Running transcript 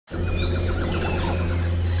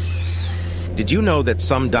Did you know that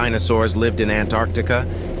some dinosaurs lived in Antarctica?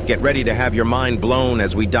 Get ready to have your mind blown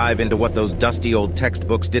as we dive into what those dusty old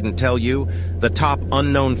textbooks didn't tell you, the top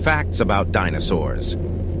unknown facts about dinosaurs.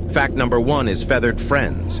 Fact number 1 is feathered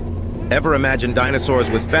friends. Ever imagine dinosaurs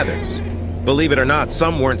with feathers? Believe it or not,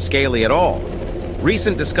 some weren't scaly at all.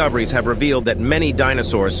 Recent discoveries have revealed that many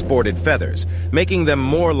dinosaurs sported feathers, making them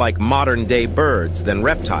more like modern-day birds than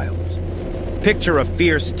reptiles. Picture a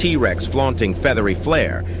fierce T-Rex flaunting feathery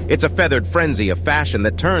flair. It's a feathered frenzy of fashion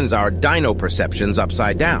that turns our dino perceptions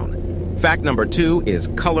upside down. Fact number 2 is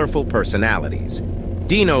colorful personalities.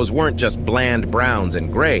 Dinos weren't just bland browns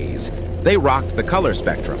and grays. They rocked the color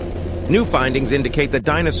spectrum. New findings indicate that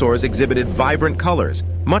dinosaurs exhibited vibrant colors,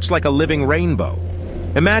 much like a living rainbow.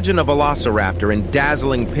 Imagine a velociraptor in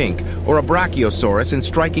dazzling pink or a brachiosaurus in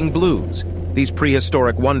striking blues. These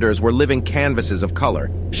prehistoric wonders were living canvases of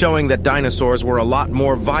color, showing that dinosaurs were a lot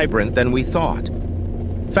more vibrant than we thought.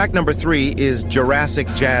 Fact number 3 is Jurassic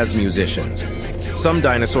jazz musicians. Some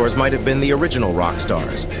dinosaurs might have been the original rock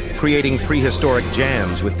stars, creating prehistoric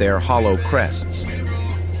jams with their hollow crests.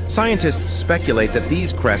 Scientists speculate that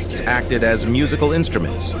these crests acted as musical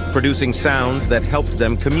instruments, producing sounds that helped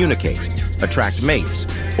them communicate, attract mates,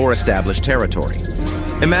 or establish territory.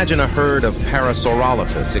 Imagine a herd of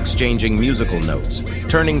Parasaurolophus exchanging musical notes,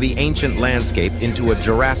 turning the ancient landscape into a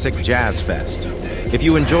Jurassic jazz fest. If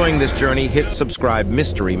you're enjoying this journey, hit subscribe.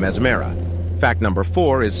 Mystery Mesmera. Fact number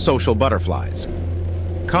 4 is social butterflies.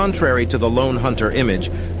 Contrary to the lone hunter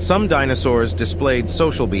image, some dinosaurs displayed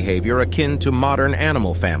social behavior akin to modern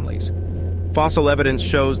animal families. Fossil evidence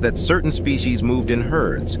shows that certain species moved in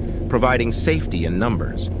herds, providing safety in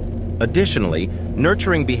numbers. Additionally,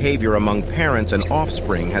 nurturing behavior among parents and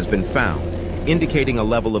offspring has been found, indicating a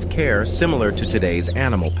level of care similar to today's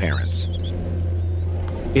animal parents.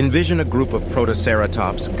 Envision a group of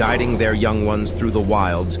protoceratops guiding their young ones through the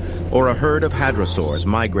wilds, or a herd of hadrosaurs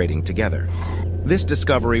migrating together. This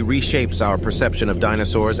discovery reshapes our perception of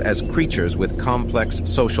dinosaurs as creatures with complex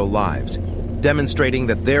social lives, demonstrating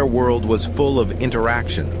that their world was full of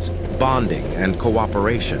interactions, bonding, and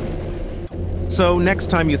cooperation. So, next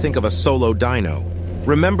time you think of a solo dino,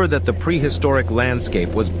 remember that the prehistoric landscape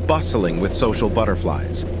was bustling with social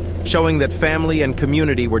butterflies, showing that family and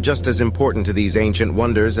community were just as important to these ancient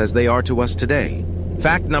wonders as they are to us today.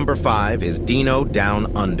 Fact number 5 is Dino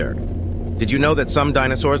Down Under. Did you know that some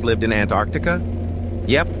dinosaurs lived in Antarctica?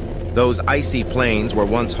 Yep, those icy plains were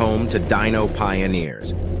once home to dino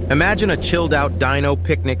pioneers. Imagine a chilled-out dino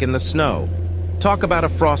picnic in the snow. Talk about a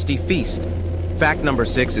frosty feast. Fact number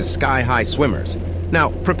 6 is sky-high swimmers. Now,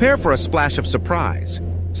 prepare for a splash of surprise.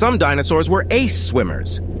 Some dinosaurs were ace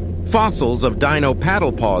swimmers. Fossils of dino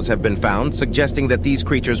paddle paws have been found, suggesting that these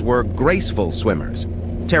creatures were graceful swimmers.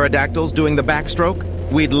 Pterodactyls doing the backstroke?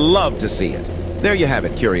 We'd love to see it. There you have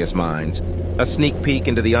it, curious minds. A sneak peek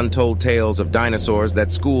into the untold tales of dinosaurs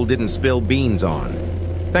that school didn't spill beans on.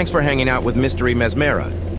 Thanks for hanging out with Mystery Mesmera.